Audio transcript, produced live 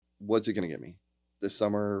what's it going to get me? This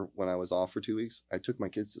summer, when I was off for 2 weeks, I took my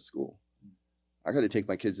kids to school. I got to take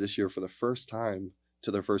my kids this year for the first time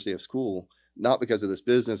to their first day of school, not because of this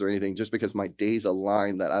business or anything, just because my days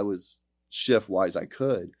aligned that I was shift wise I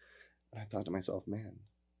could. And I thought to myself, man,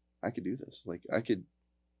 I could do this. Like I could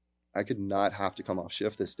not have to come off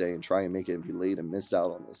shift this day and try and make it and be late and miss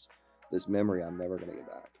out on this memory I'm never going to get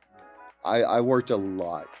back. I worked a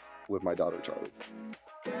lot with my daughter, Charlie.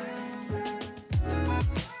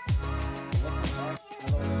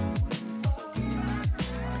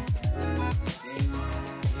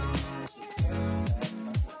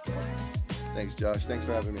 Thanks, Josh. Thanks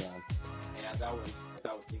for having me on. And as I was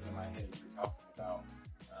thinking in my head, you were talking about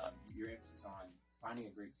your emphasis on finding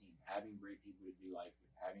a great team, having great people to do life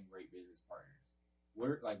with, having great business partners.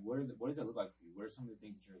 What does that look like for you? What are some of the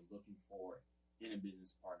things that you're looking for in a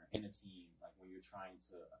business partner, in a team, like when you're trying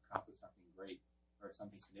to accomplish something great or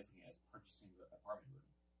something significant as purchasing an apartment building?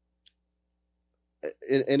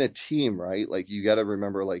 In a team, right? Like you got to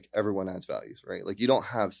remember, like everyone has values, right? Like you don't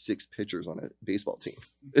have 6 pitchers on a baseball team.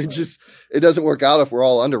 It doesn't work out if we're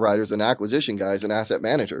all underwriters and acquisition guys and asset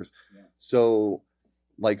managers. Yeah. So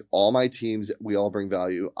like all my teams, we all bring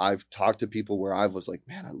value. I've talked to people where I was like,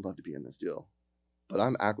 man, I'd love to be in this deal, but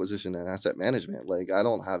I'm acquisition and asset management. Like I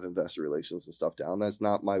don't have investor relations and stuff down. That's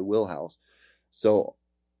not my wheelhouse. So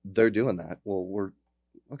they're doing that. Well, we're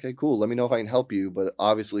okay, cool. Let me know if I can help you. But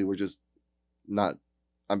obviously we're doing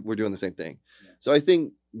the same thing. Yeah. So I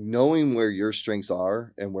think knowing where your strengths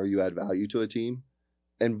are and where you add value to a team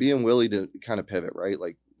and being willing to kind of pivot, right?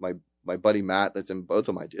 Like my buddy Matt, that's in both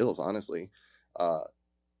of my deals, honestly.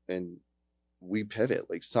 And we pivot.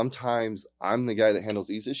 Like sometimes I'm the guy that handles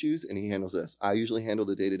these issues and he handles this. I usually handle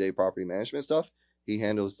the day-to-day property management stuff. He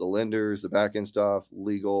handles the lenders, the back-end stuff,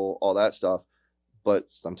 legal, all that stuff. But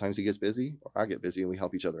sometimes he gets busy or I get busy and we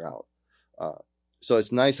help each other out. So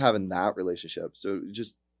it's nice having that relationship. So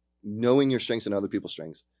just knowing your strengths and other people's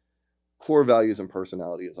strengths. Core values and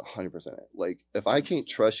personality is 100% it. Like if I can't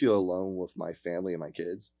trust you alone with my family and my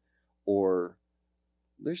kids, or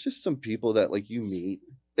there's just some people that like you meet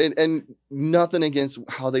and nothing against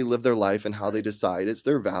how they live their life and how they decide, it's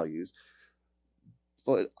their values.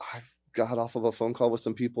 But I've got off of a phone call with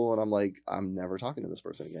some people and I'm like, I'm never talking to this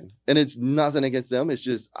person again. And it's nothing against them. It's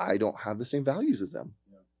just, I don't have the same values as them.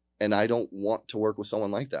 And I don't want to work with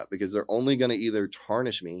someone like that because they're only going to either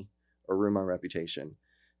tarnish me or ruin my reputation.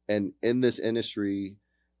 And in this industry,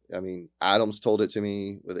 I mean, Adam's told it to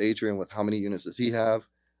me with Adrian, with how many units does he have?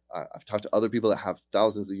 I've talked to other people that have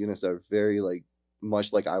thousands of units that are very like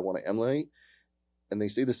much like I want to emulate. And they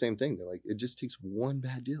say the same thing. They're like, it just takes one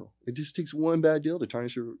bad deal. It just takes one bad deal to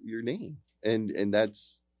tarnish your name. And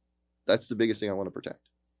that's the biggest thing I want to protect.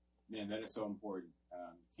 Man, that is so important.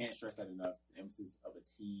 Can't stress that enough. The emphasis of a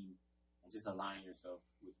team and just aligning yourself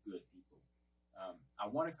with good people. I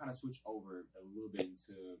want to kind of switch over a little bit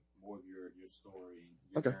into more of your story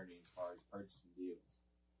and your journey as far as purchasing deals.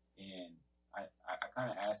 And I kind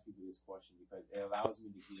of ask people this question because it allows me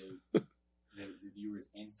to give the viewers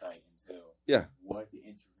insight into what the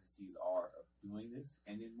intricacies are of doing this,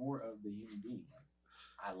 and then more of the human being. Like,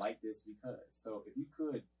 I like this because. So if you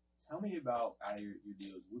could tell me about out of your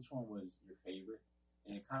deals, which one was your favorite,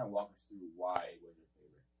 and kind of walk us through why it was your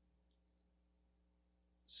favorite.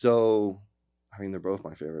 So, I mean, they're both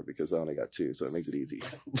my favorite because I only got 2, so it makes it easy.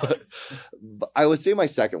 but I would say my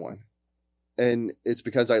second one, and it's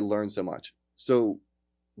because I learned so much. So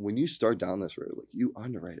when you start down this road, like you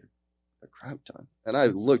underwrite a crap ton, and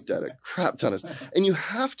I've looked at a crap ton of, and you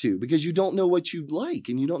have to because you don't know what you like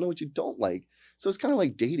and you don't know what you don't like. So it's kind of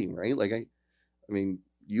like dating, right? Like I mean,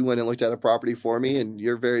 you went and looked at a property for me and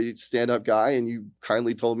you're a very stand-up guy and you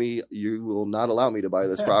kindly told me you will not allow me to buy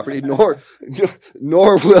this property, nor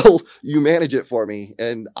will you manage it for me.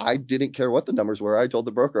 And I didn't care what the numbers were. I told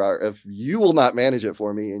the broker, if you will not manage it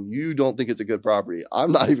for me and you don't think it's a good property,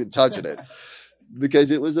 I'm not even touching it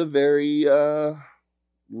because it was a very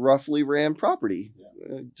roughly ran property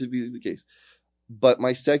to be the case. But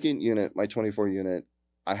my second unit, my 24 unit,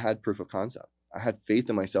 I had proof of concept. I had faith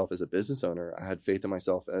in myself as a business owner. I had faith in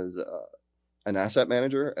myself as an asset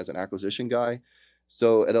manager, as an acquisition guy.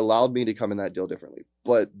 So it allowed me to come in that deal differently.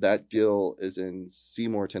 But that deal is in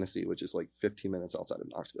Seymour, Tennessee, which is like 15 minutes outside of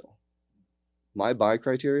Knoxville. My buy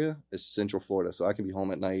criteria is Central Florida. So I can be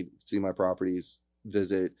home at night, see my properties,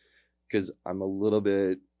 visit, because I'm a little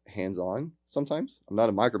bit hands-on sometimes. I'm not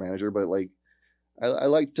a micromanager, but like I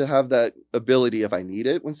like to have that ability if I need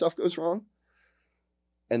it when stuff goes wrong.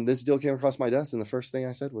 And this deal came across my desk, and the first thing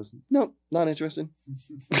I said was, "No, not interested,"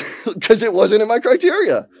 because it wasn't in my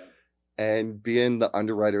criteria. And being the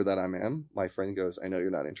underwriter that I am, my friend goes, "I know you're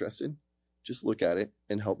not interested, just look at it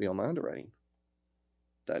and help me on my underwriting.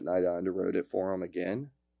 That night I underwrote it for him again,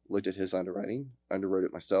 looked at his underwriting, underwrote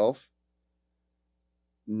it myself.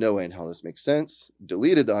 No way in hell this makes sense.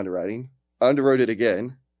 Deleted the underwriting, underwrote it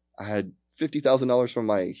again. I had $50,000 from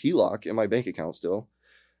my HELOC in my bank account still.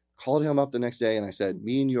 Called him up the next day and I said,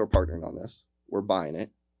 me and you are partnering on this. We're buying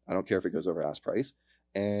it. I don't care if it goes over ask price.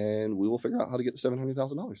 And we will figure out how to get the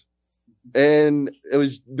 $700,000. And it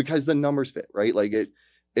was because the numbers fit, right? Like it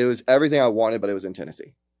was everything I wanted, but it was in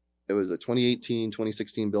Tennessee. It was a 2018,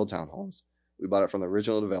 2016 build townhomes. We bought it from the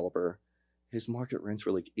original developer. His market rents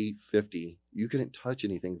were like $850. You couldn't touch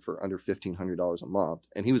anything for under $1,500 a month.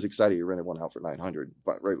 And he was excited. He rented one out for $900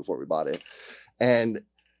 right before we bought it. And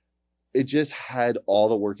it just had all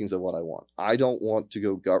the workings of what I want. I don't want to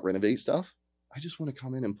go gut renovate stuff. I just want to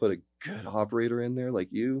come in and put a good operator in there like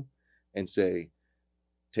you and say,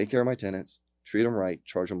 take care of my tenants, treat them right,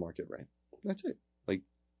 charge them market rent. That's it. Like,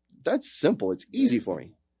 that's simple. It's easy for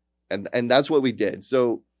me. And that's what we did.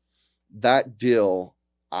 So that deal,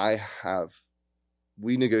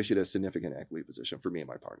 we negotiated a significant equity position for me and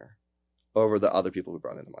my partner over the other people who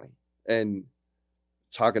brought in the money. And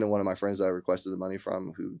talking to one of my friends that I requested the money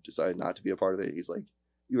from who decided not to be a part of it, he's like,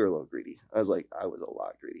 you were a little greedy. I was like, I was a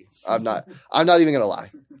lot greedy. I'm not even going to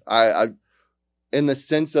lie. I in the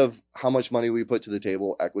sense of how much money we put to the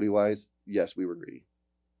table equity wise, yes, we were greedy.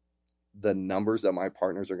 The numbers that my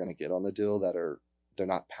partners are going to get on the deal they're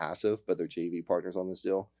not passive, but they're JV partners on this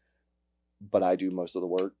deal. But I do most of the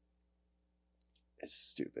work. It's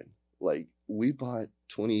stupid. Like, we bought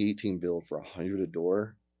 2018 build for $100 a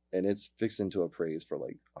door, and it's fixing to appraise for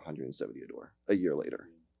like $170 a door a year later.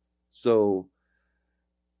 So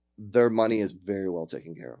their money is very well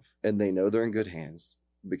taken care of, and they know they're in good hands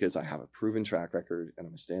because I have a proven track record and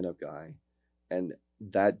I'm a stand-up guy. And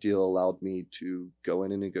that deal allowed me to go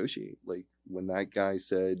in and negotiate. Like, when that guy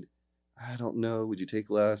said, I don't know, would you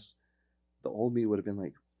take less? The old me would have been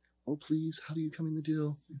like, oh, please, how do you come in the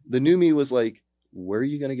deal? The new me was like, where are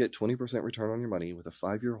you going to get 20% return on your money with a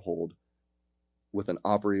 5-year hold with an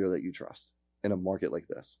operator that you trust in a market like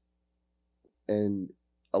this? And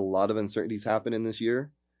a lot of uncertainties happen in this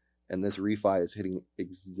year. And this refi is hitting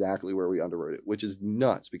exactly where we underwrote it, which is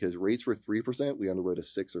nuts because rates were 3%. We underwrote a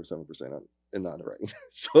 6 or 7% in the underwriting.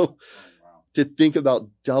 So to think about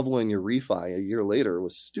doubling your refi a year later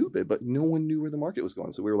was stupid, but no one knew where the market was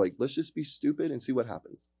going. So we were like, let's just be stupid and see what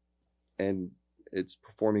happens. And it's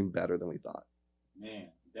performing better than we thought. Man,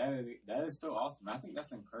 that is so awesome. I think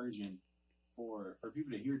that's encouraging for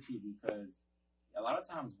people to hear too, because a lot of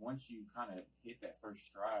times once you kind of hit that first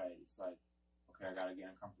stride, it's like, okay, I gotta get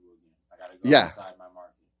uncomfortable again. I gotta go outside my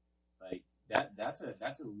market. Like that's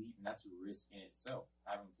a leap and that's a risk in itself.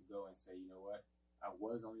 Having to go and say, you know what, I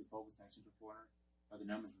was only focused on Super Corner, but the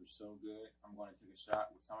numbers were so good. I'm going to take a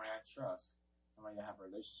shot with somebody I trust, somebody I have a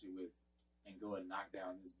relationship with, and go and knock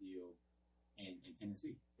down this deal in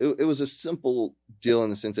Tennessee. It was a simple deal in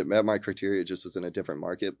the sense it met my criteria, just was in a different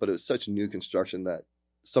market, but it was such new construction that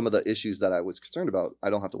some of the issues that I was concerned about, I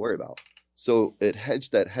don't have to worry about. So it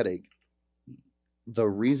hedged that headache. The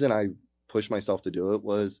reason I pushed myself to do it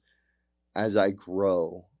was as I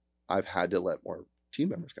grow, I've had to let more team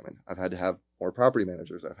members come in. I've had to have more property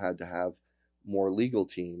managers. I've had to have more legal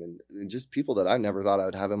team and just people that I never thought I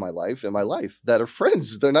would have in my life that are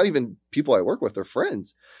friends. They're not even people I work with, they're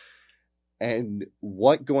friends. And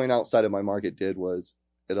what going outside of my market did was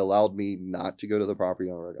it allowed me not to go to the property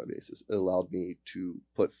on a regular basis. It allowed me to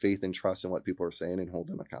put faith and trust in what people are saying and hold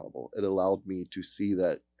them accountable. It allowed me to see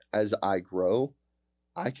that as I grow,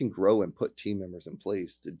 I can grow and put team members in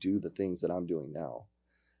place to do the things that I'm doing now.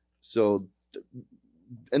 So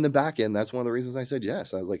in the back end, that's one of the reasons I said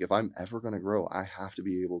yes. I was like, if I'm ever going to grow, I have to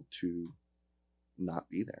be able to not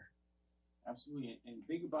be there. Absolutely. And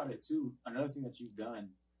think about it too. Another thing that you've done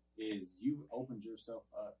is you've opened yourself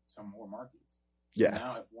up to more markets. So yeah.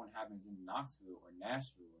 Now if one happens in Knoxville or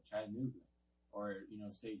Nashville or Chattanooga or,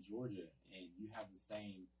 say Georgia, and you have the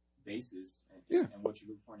same basis and what you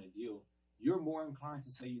look for in a deal, you're more inclined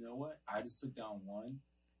to say, you know what, I just took down one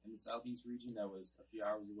in the Southeast region that was a few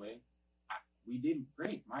hours away. We did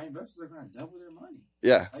great. My investors are going to double their money.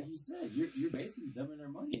 Yeah. Like you said, you're basically doubling their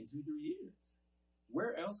money in 2-3 years.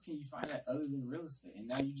 Where else can you find that other than real estate? And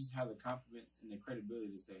now you just have the confidence and the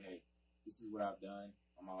credibility to say, hey, this is what I've done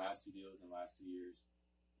on my last 2 deals in the last 2 years.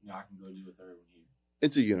 I can go do a third one here.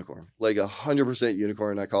 It's a unicorn, like 100%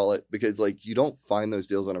 unicorn, I call it, because like you don't find those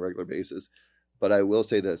deals on a regular basis. But I will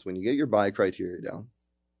say this, when you get your buy criteria down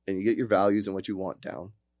and you get your values and what you want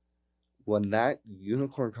down, when that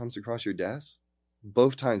unicorn comes across your desk,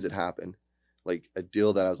 both times it happened, like a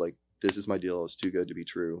deal that I was like, this is my deal. It's too good to be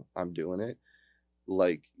true. I'm doing it.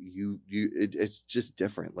 Like it's just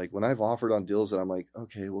different. Like when I've offered on deals that I'm like,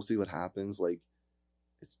 okay, we'll see what happens. Like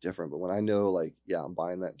it's different. But when I know, like, yeah, I'm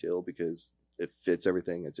buying that deal because it fits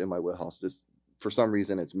everything. It's in my wheelhouse. This, for some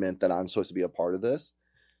reason, it's meant that I'm supposed to be a part of this.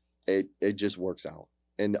 It just works out.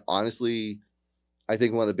 And honestly, I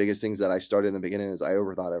think one of the biggest things that I started in the beginning is I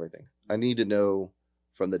overthought everything. I need to know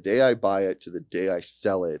from the day I buy it to the day I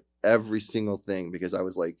sell it, every single thing, because I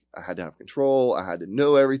was like, I had to have control. I had to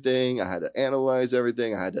know everything. I had to analyze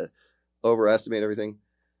everything. I had to overestimate everything.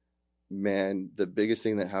 Man, the biggest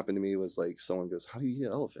thing that happened to me was like, someone goes, how do you eat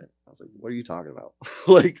an elephant? I was like, what are you talking about?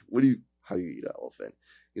 Like, how do you eat an elephant?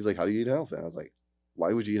 He's like, how do you eat an elephant? I was like,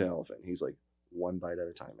 why would you eat an elephant? He's like, one bite at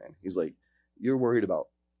a time, man. He's like, you're worried about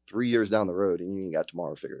 3 years down the road and you ain't got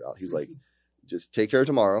tomorrow figured out. He's like, just take care of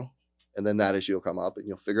tomorrow. And then that issue will come up and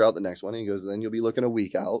you'll figure out the next one. And he goes, then you'll be looking a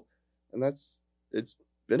week out. And it's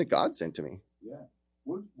been a godsend to me. Yeah.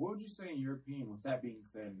 What would you say, in your opinion, with that being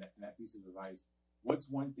said, and that piece of advice, what's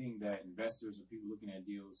one thing that investors or people looking at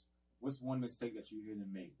deals, what's one mistake that you hear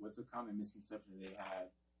them make? What's a common misconception they have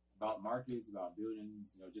about markets, about buildings,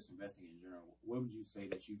 just investing in general? What would you say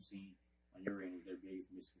that you've seen on your end is their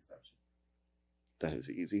biggest misconception? That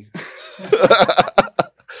is easy.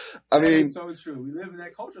 I mean, it's so true. We live in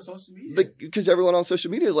that culture of social media. Because everyone on social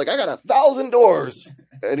media is like, I got 1,000 doors.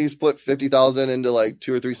 And he's put 50,000 into like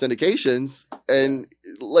 2 or 3 syndications. And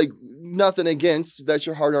like, nothing against, that's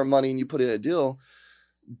your hard-earned money and you put in a deal.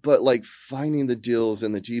 But like finding the deals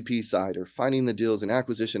in the GP side, or finding the deals in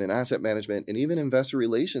acquisition and asset management, and even investor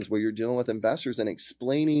relations where you're dealing with investors and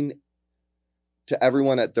explaining to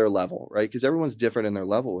everyone at their level, right? Because everyone's different in their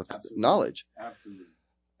level with knowledge. Absolutely.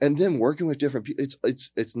 And then working with different people,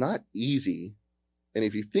 it's not easy. And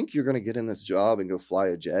if you think you're going to get in this job and go fly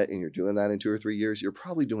a jet and you're doing that in 2 or 3 years, you're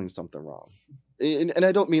probably doing something wrong. And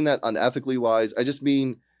I don't mean that unethically wise. I just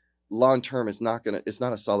mean long term, it's not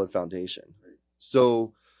a solid foundation.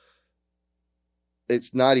 So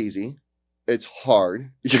it's not easy. It's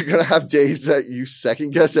hard. You're going to have days that you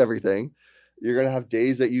second guess everything. You're going to have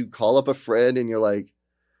days that you call up a friend and you're like,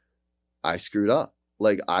 I screwed up.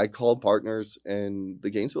 Like, I called partners in the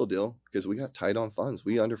Gainesville deal because we got tight on funds.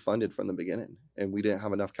 We underfunded from the beginning and we didn't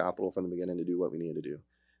have enough capital from the beginning to do what we needed to do.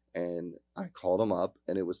 And I called them up,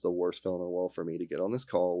 and it was the worst feeling in the world for me to get on this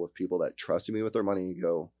call with people that trusted me with their money and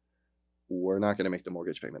go, we're not going to make the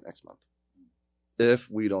mortgage payment next month if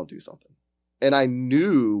we don't do something. And I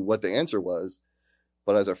knew what the answer was,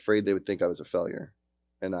 but I was afraid they would think I was a failure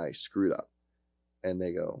and I screwed up. And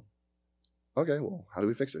they go, okay, well, how do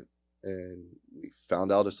we fix it? And we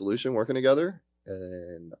found out a solution working together,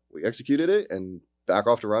 and we executed it and back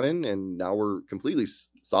off to running. And now we're completely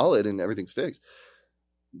solid and everything's fixed.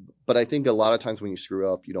 But I think a lot of times when you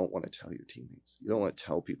screw up, you don't want to tell your teammates. You don't want to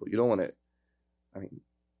tell people. You don't want to. I mean,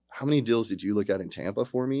 how many deals did you look at in Tampa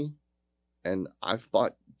for me? And I've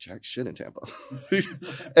bought jack shit in Tampa.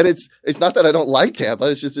 And it's not that I don't like Tampa.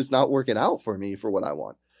 It's just it's not working out for me for what I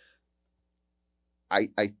want.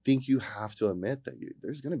 I think you have to admit that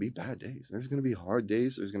there's going to be bad days. There's going to be hard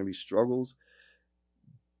days. There's going to be struggles.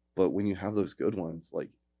 But when you have those good ones, like,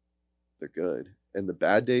 they're good. And the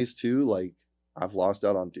bad days too, like, I've lost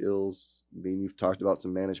out on deals. I mean, you've talked about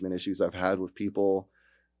some management issues I've had with people.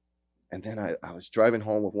 And then I was driving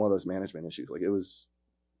home with one of those management issues. Like,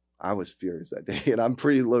 I was furious that day. And I'm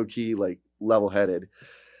pretty low key, like, level headed.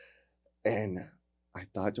 And I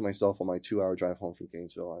thought to myself on my 2-hour drive home from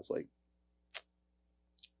Gainesville, I was like,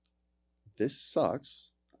 this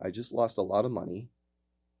sucks. I just lost a lot of money,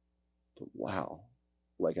 but wow,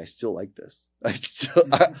 like, I still like this.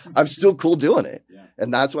 I'm still cool doing it. Yeah.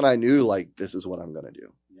 And that's when I knew, like, this is what I'm going to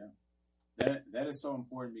do. Yeah. That is so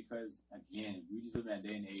important because, again, we just live in that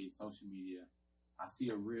day and age, social media. I see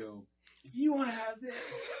a reel. If you want to have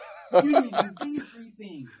this, you need to do these 3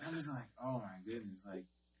 things. I'm just like, oh my goodness. Like,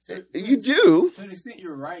 you do. To an extent,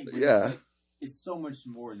 you're right. But yeah. It's so much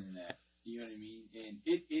more than that. You know what I mean? And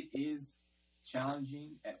it is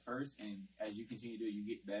challenging at first, and as you continue to do it, you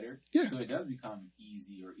get better. Yeah. So it does become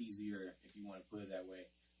easy or easier, if you want to put it that way.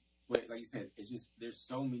 But like you said, it's just there's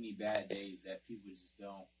so many bad days that people just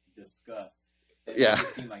don't discuss. It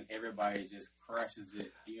just seems like everybody just crushes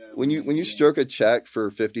it. You know, when you stroke a check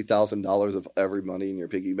for $50,000 of every money in your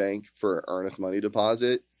piggy bank for an earnest money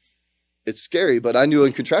deposit, it's scary. But I knew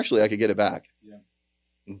contractually I could get it back. Yeah.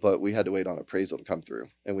 But we had to wait on appraisal to come through,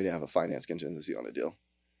 and we didn't have a finance contingency on the deal.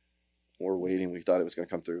 We're waiting. We thought it was going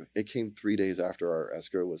to come through. It came 3 days after our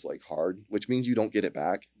escrow was like hard, which means you don't get it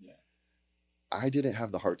back. Yeah. I didn't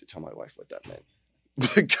have the heart to tell my wife what that meant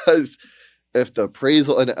because if the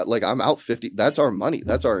appraisal and like I'm out 50, that's our money.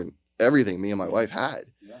 That's our everything me and my wife had.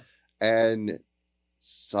 Yeah. And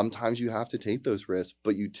sometimes you have to take those risks,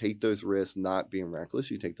 but you take those risks not being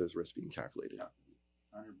reckless. You take those risks being calculated. 100%.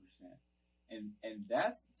 And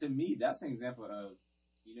that's, to me, that's an example of,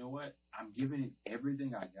 you know what? I'm giving it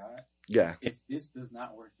everything I got. Yeah. If this does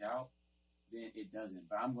not work out, then it doesn't.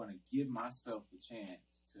 But I'm going to give myself the chance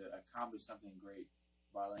to accomplish something great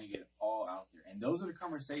by laying it all out there. And those are the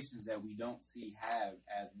conversations that we don't see have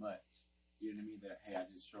as much. You know what I mean? That, hey, I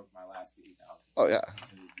just stroked my last 50,000. Oh yeah.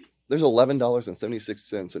 There's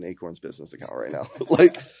 $11.76 in Acorn's business account right now.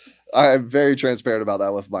 Like, I'm very transparent about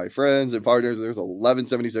that with my friends and partners. There's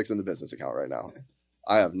 $11.76 in the business account right now.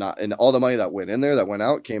 I have not, and all the money that went in there, that went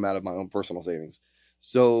out, came out of my own personal savings.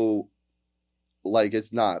 So, like,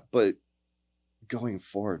 it's not. But going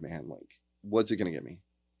forward, man, like, what's it gonna get me?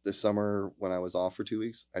 This summer, when I was off for 2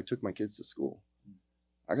 weeks, I took my kids to school.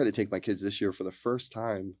 I got to take my kids this year for the first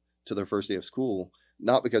time to their first day of school,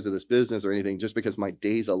 not because of this business or anything, just because my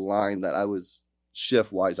days aligned that I was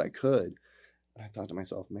shift wise I could. And I thought to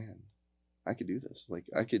myself, man, I could do this. Like,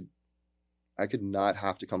 I could not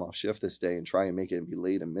have to come off shift this day and try and make it and be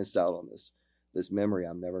late and miss out on this memory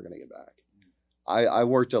I'm never going to get back. I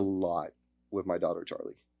worked a lot with my daughter,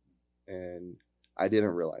 Charlie, and I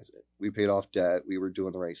didn't realize it. We paid off debt. We were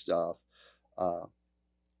doing the right stuff.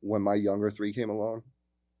 When my younger 3 came along,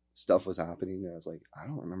 stuff was happening. And I was like, I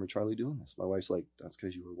don't remember Charlie doing this. My wife's like, that's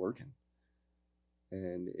because you were working.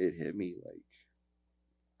 And it hit me like,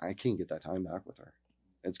 I can't get that time back with her.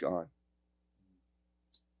 It's gone.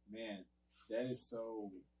 Man, that is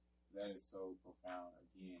so profound.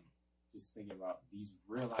 Again, just thinking about these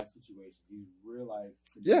real life situations, these real life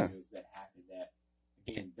scenarios that happen that,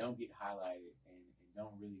 again, don't get highlighted and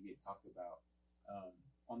don't really get talked about.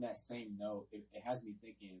 On that same note, it has me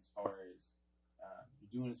thinking as far as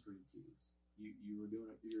you're doing this for your kids. You were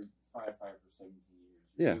doing it. You're a firefighter for 17 years.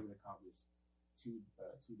 You were able to accomplish two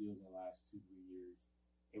deals in the last 2-3 years.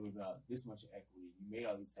 It was about this much equity. You made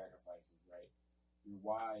all these sacrifices, right? Your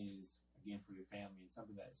why is, again, for your family, and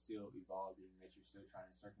something that's still evolving that you're still trying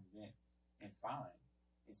to circumvent and find.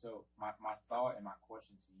 And so my thought and my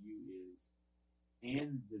question to you is,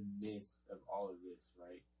 in the midst of all of this,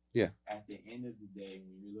 right? Yeah. At the end of the day,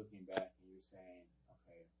 when you're looking back and you're saying,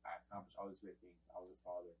 okay, I accomplished all these great things. I was a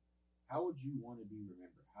father. How would you want to be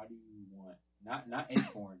remembered? How do you want, not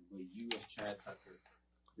Acorn, but you as Chad Tucker,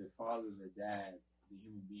 the father, the dad, the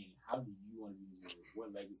human being, how do you want to be remembered?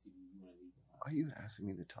 What legacy do you want to leave behind? Why are you asking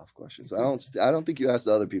me the tough questions? I don't think you asked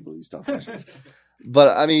the other people these tough questions.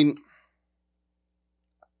 But I mean,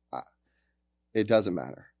 it doesn't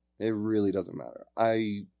matter. It really doesn't matter.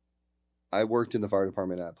 I worked in the fire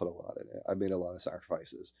department and I put a lot in it. I made a lot of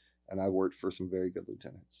sacrifices, and I worked for some very good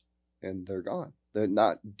lieutenants, and they're gone. They're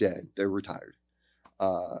not dead. They're retired.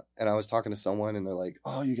 And I was talking to someone, and they're like,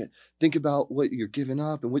 oh, think about what you're giving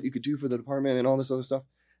up and what you could do for the department and all this other stuff.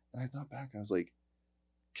 And I thought back, I was like,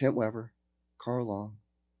 Kent Weber, Carl Long,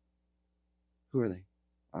 who are they?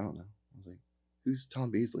 I don't know. I was like, who's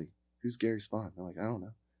Tom Beasley? Who's Gary Spahn? They're like, I don't know.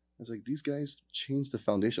 I was like, these guys changed the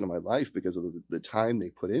foundation of my life because of the time they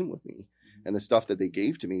put in with me and the stuff that they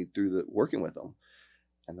gave to me through the working with them.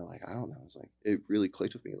 And they're like, I don't know. I was like, it really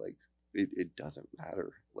clicked with me. Like, it doesn't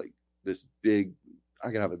matter. Like, this big,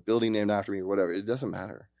 I can have a building named after me or whatever. It doesn't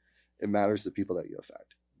matter. It matters the people that you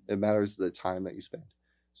affect. It matters the time that you spend.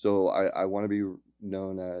 So I want to be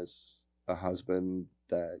known as a husband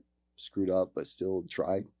that screwed up but still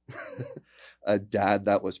tried, a dad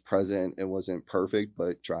that was present and wasn't perfect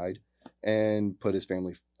but tried and put his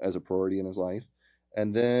family as a priority in his life,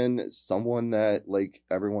 and then someone that, like,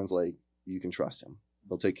 everyone's like, you can trust him.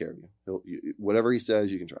 He'll take care of you. Whatever he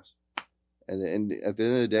says, you can trust. And at the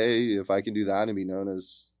end of the day, if I can do that and be known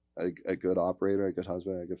as a good operator, a good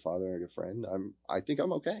husband, a good father, a good friend, I think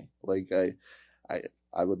I'm okay. Like,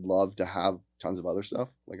 I would love to have tons of other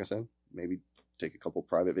stuff. Like I said, maybe take a couple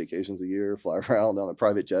private vacations a year, fly around on a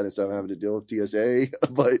private jet instead of having to deal with TSA.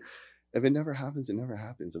 But if it never happens, it never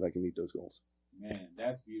happens if I can meet those goals. Man,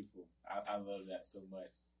 that's beautiful. I love that so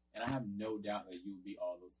much. And I have no doubt that you will be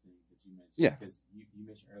all those things that you mentioned. Yeah. Because you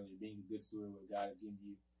mentioned earlier, being a good steward of what God has given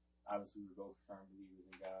you. Obviously, we're both firm believers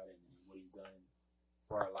in God and what He's done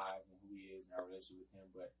for our lives and who He is and our relationship with Him.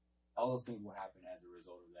 But all those things will happen as a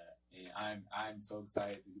result of that. And I'm so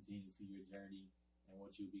excited to continue to see your journey and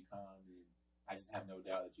what you become. And I just have no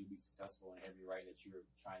doubt that you'll be successful in every right that you're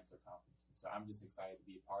trying to accomplish. So I'm just excited to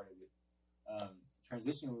be a part of it.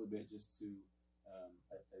 Transition a little bit just to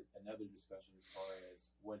another discussion as far as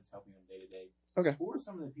what's helping them day to day. Okay. Who are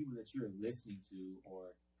some of the people that you're listening to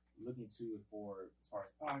or looking to for as far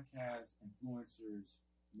as podcasts, influencers,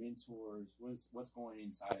 mentors? What's going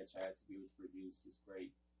inside of Chad to be able to produce this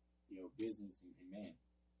great, business and man?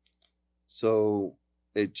 So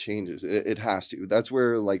it changes. It has to. That's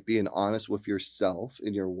where like being honest with yourself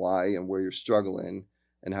and your why and where you're struggling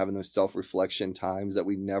and having those self-reflection times that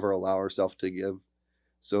we never allow ourselves to give.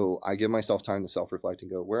 So I give myself time to self-reflect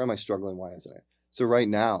and go, where am I struggling? Why isn't it? So right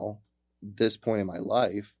now, this point in my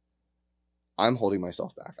life, I'm holding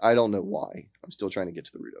myself back. I don't know why. I'm still trying to get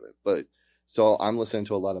to the root of it. But so I'm listening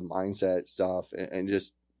to a lot of mindset stuff and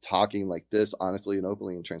just talking like this honestly and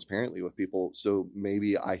openly and transparently with people. So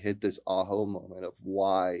maybe I hit this aha moment of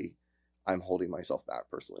why I'm holding myself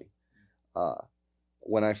back personally.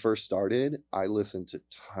 When I first started, I listened to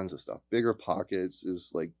tons of stuff. Bigger Pockets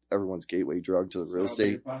is like everyone's gateway drug to the real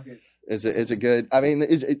estate. It's a good, I mean,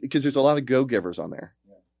 because there's a lot of go-givers on there.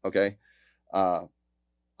 Yeah. Okay.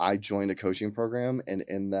 I joined a coaching program, and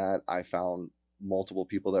in that I found multiple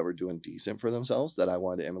people that were doing decent for themselves that I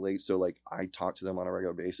wanted to emulate. So like I talk to them on a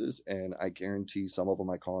regular basis, and I guarantee some of them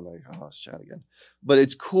I call and they're like, oh, let's chat again. But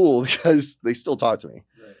it's cool because they still talk to me.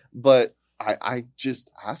 Right. But I just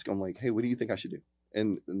ask them like, hey, what do you think I should do?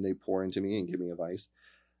 And they pour into me and give me advice.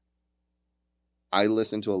 I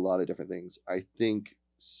listen to a lot of different things. I think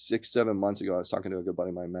 6-7 months ago, I was talking to a good buddy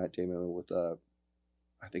of mine, Matt Damon, with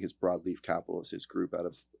I think it's Broadleaf Capital is his group out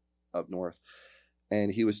of up north.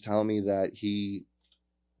 And he was telling me that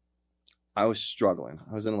I was struggling.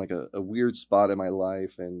 I was in like a weird spot in my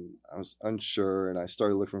life and I was unsure, and I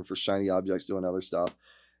started looking for shiny objects, doing other stuff.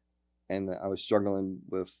 And I was struggling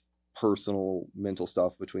with personal mental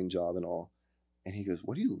stuff between job and all. And he goes,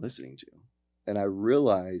 what are you listening to? And I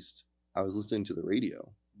realized I was listening to the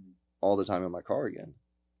radio all the time in my car again.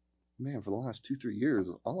 Man, for the last 2-3 years,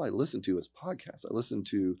 all I listened to is podcasts. I listened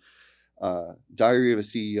to Diary of a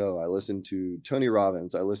CEO. I listened to Tony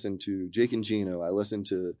Robbins. I listened to Jake and Gino. I listened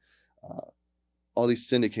to all these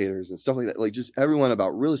syndicators and stuff like that. Like just everyone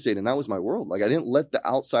about real estate. And that was my world. Like I didn't let the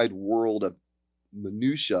outside world of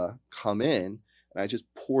minutia come in. And I just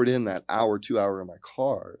poured in that hour, 2 hour in my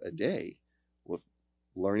car a day with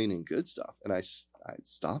learning and good stuff. And I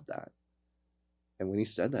stopped that. And when he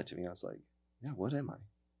said that to me, I was like, yeah, what am I?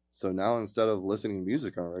 So now instead of listening to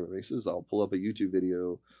music on a regular basis, I'll pull up a YouTube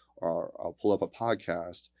video or I'll pull up a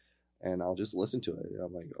podcast and I'll just listen to it. And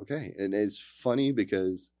I'm like, okay. And it's funny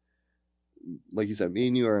because, like you said, me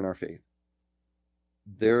and you are in our faith.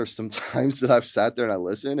 There are some times that I've sat there and I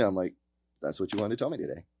listen and I'm like, that's what you wanted to tell me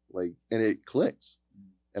today. Like, and it clicks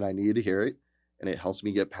and I needed to hear it and it helps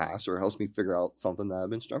me get past or helps me figure out something that I've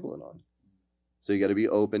been struggling on. So you got to be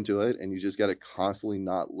open to it and you just got to constantly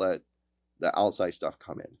not let the outside stuff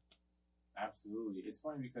come in. Absolutely. It's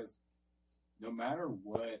funny because no matter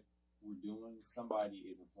what we're doing, somebody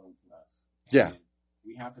is influencing us. Yeah. And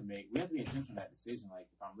we have to be intentional in that decision. Like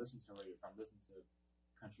if I'm listening to radio, if I'm listening to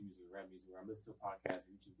country music, rap music, or I'm listening to a podcast,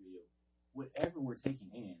 YouTube video, whatever we're taking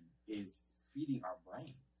in is feeding our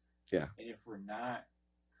brains. Yeah. And if we're not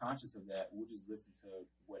conscious of that, we'll just listen to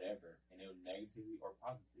whatever and it'll negatively or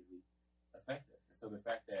positively affect us. And so the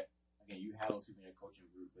fact that, again, you have those people in your coaching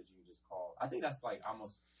group that you can just call. I think that's like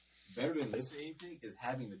almost better than listening to anything is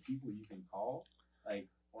having the people you can call. Like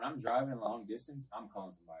when I'm driving long distance, I'm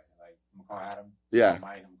calling somebody. Like I'm gonna call Adam. Yeah.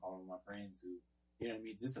 I'm calling my friends who, you know what I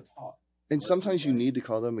mean, just to talk. And sometimes you need to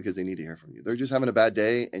call them because they need to hear from you. They're just having a bad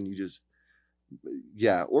day and you just,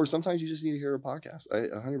 yeah. Or sometimes you just need to hear a podcast.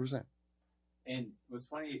 100%. And what's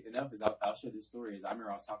funny enough is I'll share this story. Is I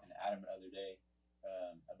remember I was talking to Adam the other day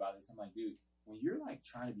about this. I'm like, dude, when you're like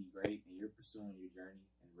trying to be great and you're pursuing your journey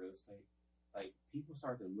in real estate, like people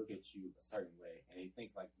start to look at you a certain way and they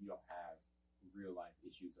think like you don't have real life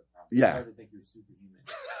issues or problems. Yeah. They start to think you're superhuman.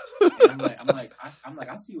 And I'm like,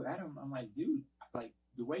 I see what Adam. I'm like, dude, like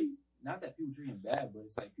the way, not that people treat him bad, but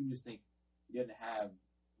it's like people just think he doesn't have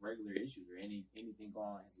regular issues or anything going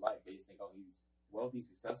on in his life. They just think, oh, he's wealthy,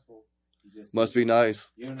 successful. He just must be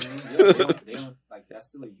nice. You know what I mean? Yeah, they don't like that's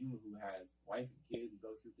still a human who has wife and kids who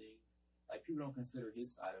go through things. Like people don't consider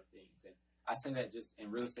his side of things, and I say that just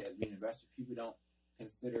in real estate as being an investor, people don't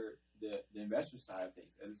consider the investor side of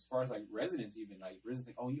things. As far as like residents, even like residents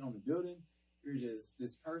think, oh, you own the building, you're just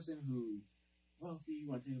this person who wealthy, you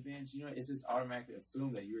want to take advantage. You know, it's just automatically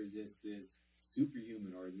assumed that you're just this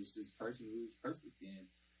superhuman or just this person who is perfect, and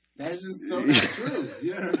that is just so not true.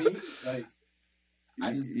 You know what I mean? Like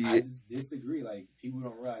I just disagree. Like people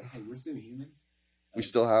don't realize, hey, we're still humans. Like, we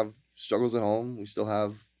still have struggles at home. We still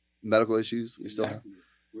have medical issues. We still have.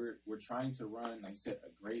 We're trying to run, like you said,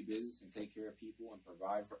 a great business and take care of people and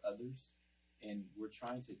provide for others, and we're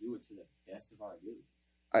trying to do it to the best of our ability.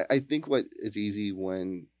 I think what is easy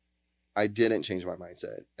when I didn't change my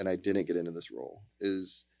mindset and I didn't get into this role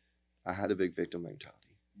is I had a big victim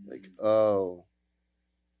mentality. Mm-hmm. Like, oh,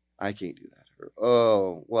 I can't do that. Or,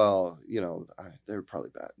 oh, well, you know, they're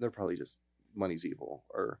probably bad. They're probably just money's evil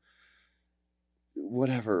or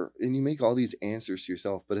whatever. And you make all these answers to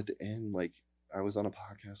yourself. But at the end, like I was on a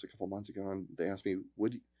podcast a couple months ago and they asked me,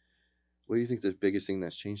 what do you think the biggest thing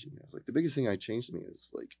that's changed in me? I was like, the biggest thing I changed in me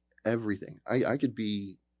is like everything. I could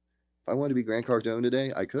be, if I wanted to be Grant Cardone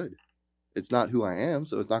today, I could. It's not who I am,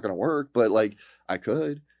 so it's not going to work, but like I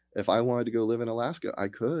could. If I wanted to go live in Alaska, I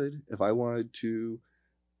could. If I wanted to,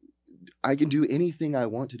 I can do anything I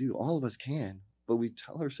want to do. All of us can, but we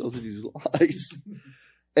tell ourselves these lies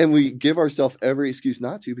and we give ourselves every excuse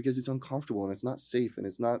not to because it's uncomfortable and it's not safe and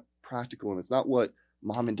it's not practical and it's not what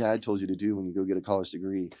mom and dad told you to do when you go get a college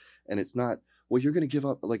degree. And it's not, well, you're going to give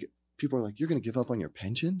up. Like people are like, you're going to give up on your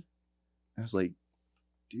pension. I was like,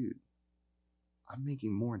 dude, I'm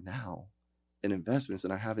making more now in investments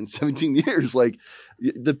than I have in 17 years. Like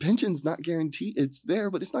the pension's not guaranteed. It's there,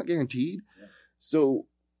 but it's not guaranteed. Yeah. So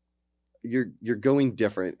you're going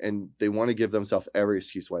different and they want to give themselves every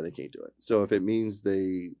excuse why they can't do it. So if it means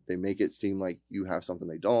they make it seem like you have something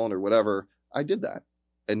they don't or whatever, I did that.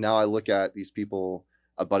 And now I look at these people,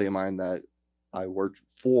 a buddy of mine that I worked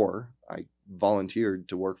for, I volunteered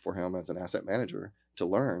to work for him as an asset manager to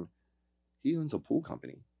learn. He owns a pool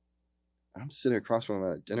company. I'm sitting across from him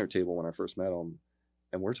at a dinner table when I first met him,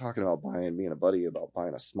 and we're talking about me and a buddy about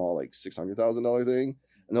buying a small, like $600,000 thing.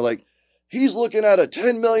 And they're like, he's looking at a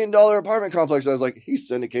 $10 million apartment complex. I was like, he's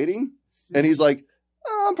syndicating. And he's like,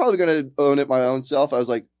 oh, I'm probably going to own it my own self. I was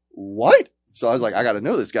like, what? So I was like, I got to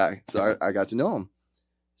know this guy. So I got to know him.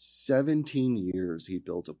 17 years he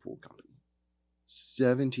built a pool company.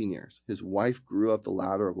 17 years. His wife grew up the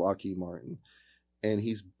ladder of Lockheed Martin, and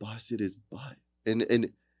he's busted his butt. And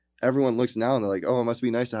everyone looks now and they're like, oh, it must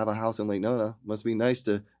be nice to have a house in Lake Nona. Must be nice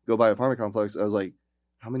to go buy an apartment complex. I was like,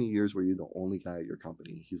 how many years were you the only guy at your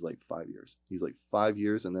company? He's like 5 years. He's like 5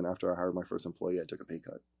 years. And then after I hired my first employee, I took a pay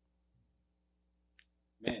cut.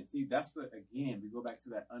 Man, see, that's again, we go back to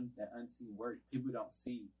that unseen work. People don't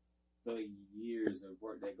see the years of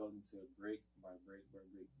work that goes into brick by brick by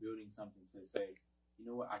brick, building something to say, you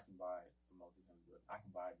know what, I can buy a multi-ton building. I can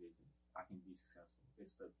buy a business. I can be successful.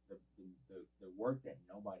 It's the work that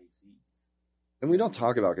nobody sees. And we don't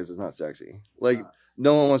talk about because it's not sexy. Like,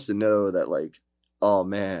 no one wants to know that, like, oh,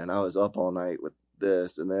 man, I was up all night with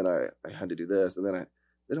this, and then I had to do this, and then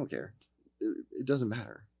they don't care. It doesn't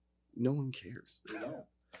matter. No one cares. They don't.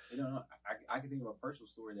 They don't know. I can think of a personal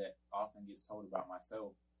story that often gets told about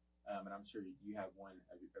myself, and I'm sure you have one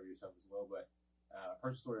of yourself as well, but a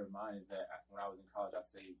personal story of mine is that when I was in college, I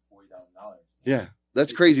saved $40,000. Yeah.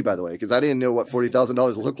 That's crazy, by the way, because I didn't know what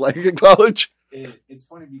 $40,000 looked like in college. It's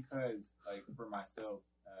funny because, like, for myself,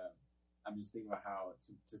 I'm just thinking about how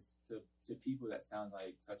to people that sounds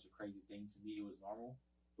like such a crazy thing. To me, it was normal.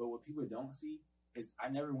 But what people don't see is I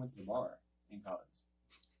never went to the bar in college.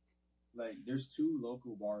 Like, there's 2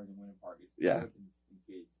 local bars in Winter Park. It's and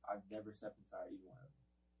kids. I've never stepped inside either one of them.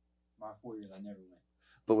 My 4 years, I never went.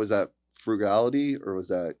 But was that frugality or was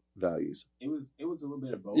that values? It was a little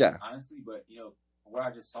bit of both, honestly. But, you know, what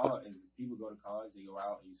I just saw is people go to college, they go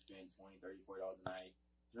out, and you spend $20, $30, $40 a night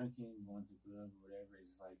drinking, going to clubs, or whatever. It's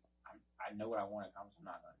just like, I know what I want to accomplish. I'm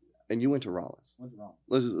not going to do that. And you went to Rollins.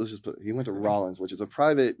 Let's just put, he went to Rollins, which is a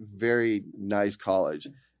private, very nice college,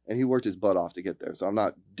 and he worked his butt off to get there. So I'm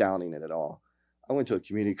not downing it at all. I went to a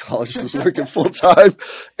community college that was working full time,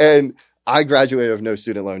 and I graduated with no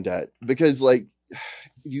student loan debt because, like,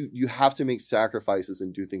 you have to make sacrifices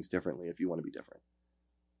and do things differently if you want to be different.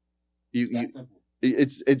 Simple.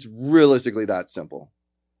 It's realistically that simple.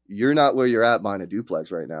 You're not where you're at buying a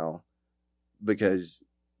duplex right now because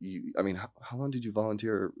how long did you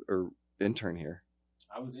volunteer or intern here?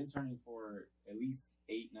 I was interning for at least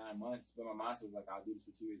 8-9 months, but my mom was like, I'll do this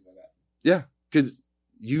for 2 years like that. Yeah, because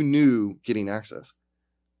you knew getting access.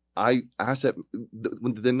 I asked that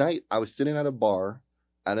the night I was sitting at a bar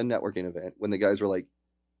at a networking event when the guys were like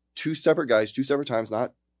 2 separate guys, 2 separate times,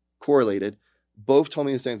 not correlated. Both told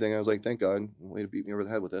me the same thing. I was like, thank God, way to beat me over the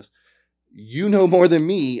head with this. You know more than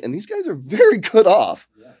me, and these guys are very good off.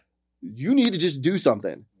 Yeah. You need to just do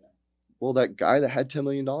something. Yeah. Well, that guy that had $10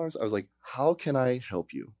 million, I was like, how can I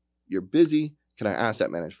help you? You're busy. Can I asset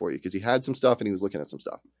manage for you? Because he had some stuff and he was looking at some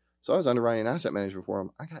stuff. So I was underwriting asset management for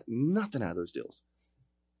him. I got nothing out of those deals.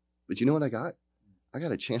 But you know what I got? I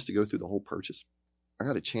got a chance to go through the whole purchase. I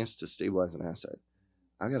got a chance to stabilize an asset.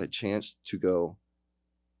 I got a chance to go,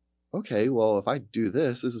 okay, well, if I do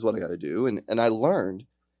this is what I got to do. And I learned,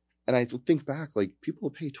 and I think back, like, people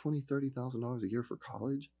will pay $20,000, $30,000 a year for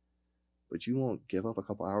college, but you won't give up a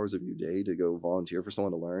couple hours of your day to go volunteer for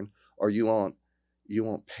someone to learn, or you won't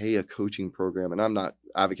pay a coaching program. And I'm not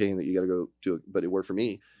advocating that you got to go do it, but it worked for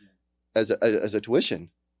me as a tuition.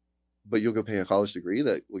 but you'll go pay a college degree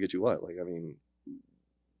that will get you what? Like, I mean,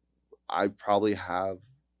 I probably have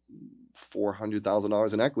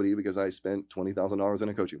 $400,000 in equity because I spent $20,000 in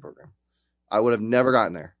a coaching program. I would have never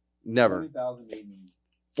gotten there. Never. 20,000 made me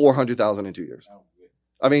 $400,000 in 2 years. oh, good.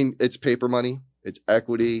 I mean, it's paper money, it's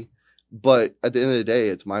equity, but at the end of the day,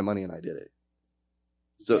 it's my money and I did it.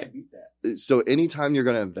 So, Can't beat that. so anytime you're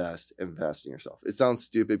going to invest in yourself. It sounds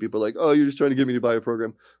stupid. People are like, oh, you're just trying to get me to buy a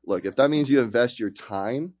program. Look, if that means you invest your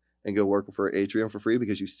Time and go work for Atrium for free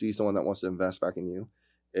because you see someone that wants to invest back in you,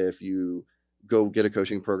 if you go get a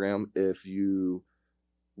coaching program,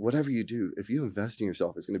 whatever you do, if you invest in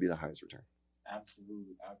yourself, it's going to be the highest return.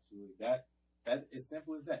 Absolutely. That is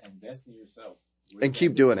simple as that. Invest in yourself. And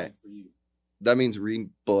keep doing it. For you. That means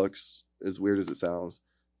reading books, as weird as it sounds,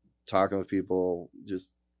 talking with people,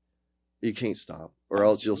 just, you can't stop, or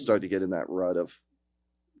else you'll start to get in that rut of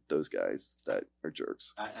those guys that are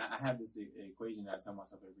jerks. I have this equation that I tell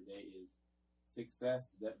myself every day is success,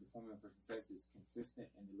 that the formula for success is consistent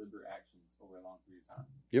and deliberate actions over a long period of time.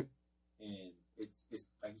 Yep. And it's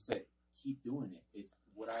like you said, keep doing it. It's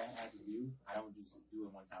what I have to do. I don't just do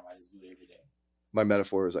it one time. I just do it every day. My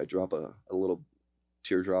metaphor is I drop a little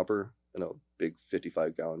teardropper in a big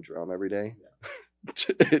 55-gallon drum every day.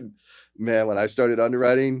 Yeah. And man, when I started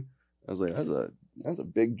underwriting, I was like, that's a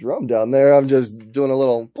big drum down there. I'm just doing a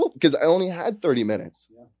little, because I only had 30 minutes.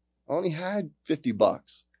 Yeah. I only had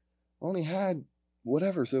 $50. I only had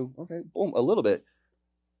whatever. So, okay, boom, a little bit.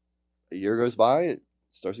 A year goes by, it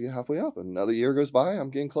starts to get halfway up. Another year goes by, I'm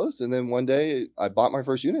getting close. And then one day I bought my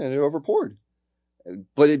first unit and it overpoured.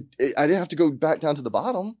 But I didn't have to go back down to the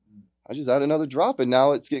bottom. I just had another drop and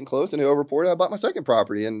now it's getting close and it overpoured. And I bought my second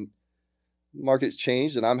property and market's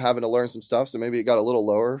changed and I'm having to learn some stuff. So maybe it got a little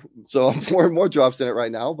lower. So I'm pouring more drops in it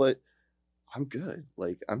right now, but I'm good.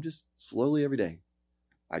 Like, I'm just slowly every day.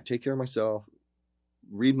 I take care of myself,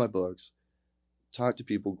 read my books, talk to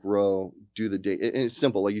people, grow, do the day. And it's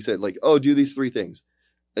simple. Like you said, like, oh, do these 3 things.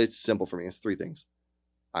 It's simple for me. It's 3 things.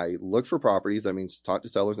 I look for properties. That means talk to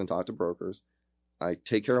sellers and talk to brokers. I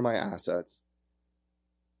take care of my assets.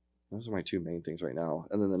 Those are my 2 main things right now.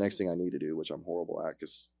 And then the next thing I need to do, which I'm horrible at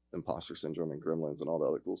because imposter syndrome and gremlins and all the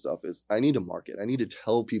other cool stuff, is I need to market. I need to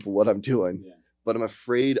tell people what I'm doing, but I'm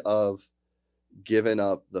afraid of giving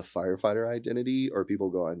up the firefighter identity or people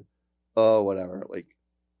going, oh, whatever. Like,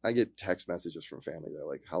 I get text messages from family. They're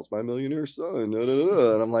like, how's my millionaire son?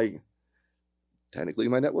 And I'm like, technically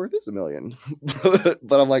my net worth is $1 million,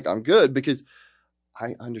 but I'm like, I'm good because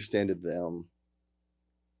I understand them.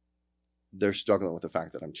 They're struggling with the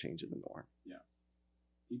fact that I'm changing the norm. Yeah.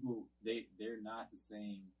 People, they're not the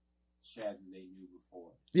same Chad that they knew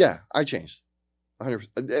before. Yeah, I changed 100%.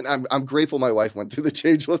 And I'm grateful my wife went through the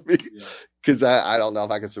change with me because I don't know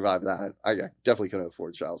if I could survive that. I definitely couldn't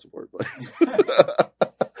afford child support. But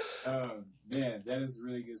man, that is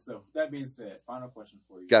really good stuff. With that being said, final question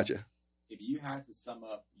for you. Gotcha. If you had to sum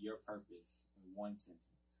up your purpose in one sentence,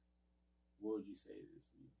 what would you say it is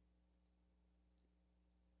for you?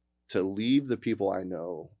 To leave the people I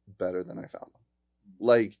know better than I found them.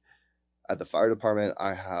 Like at the fire department,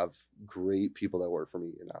 I have great people that work for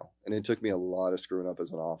me now. And it took me a lot of screwing up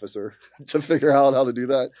as an officer to figure out how to do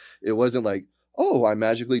that. It wasn't like, oh, I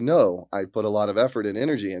magically know. I put a lot of effort and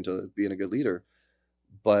energy into being a good leader.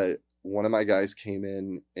 But one of my guys came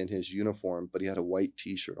in his uniform, but he had a white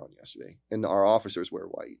t-shirt on yesterday. And our officers wear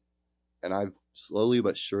white. And I've slowly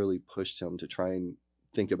but surely pushed him to try and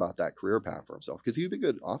think about that career path for himself because he would be a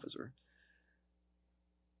good officer.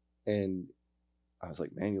 And I was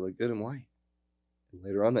like, man, you look good in white. And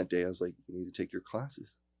later on that day, I was like, you need to take your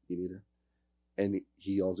classes. You need to. And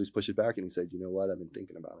he always pushed it back and he said, you know what? I've been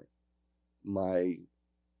thinking about it. My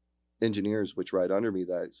engineers, which ride under me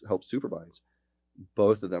that help supervise,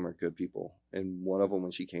 both of them are good people. And one of them,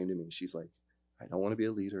 when she came to me, she's like, I don't want to be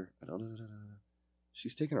a leader. I don't know.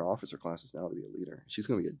 She's taking her officer classes now to be a leader. She's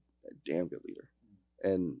going to be a damn good leader.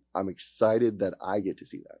 And I'm excited that I get to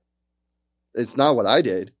see that. It's not what I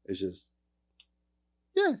did. It's just,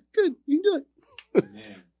 yeah, good. You can do it.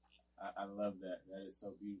 Man, I love that. That is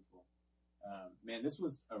so beautiful. Man, this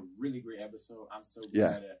was a really great episode. I'm so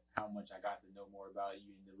glad at how much I got to know more about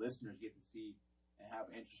you, and the listeners get to see and have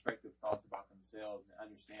introspective thoughts about themselves and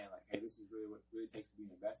understand, like, hey, this is really what it really takes to be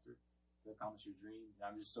an investor, to accomplish your dreams. And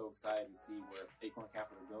I'm just so excited to see where Acorn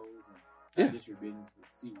Capital goes and not just your business, but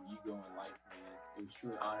to see where you go in life, man. It was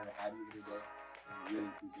truly an honor to have you here today. I really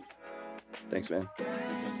appreciate you. Thanks, man.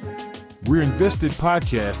 We're Invested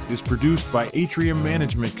Podcast is produced by Atrium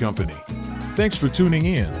Management Company. Thanks for tuning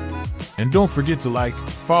in. And don't forget to like,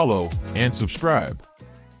 follow, and subscribe.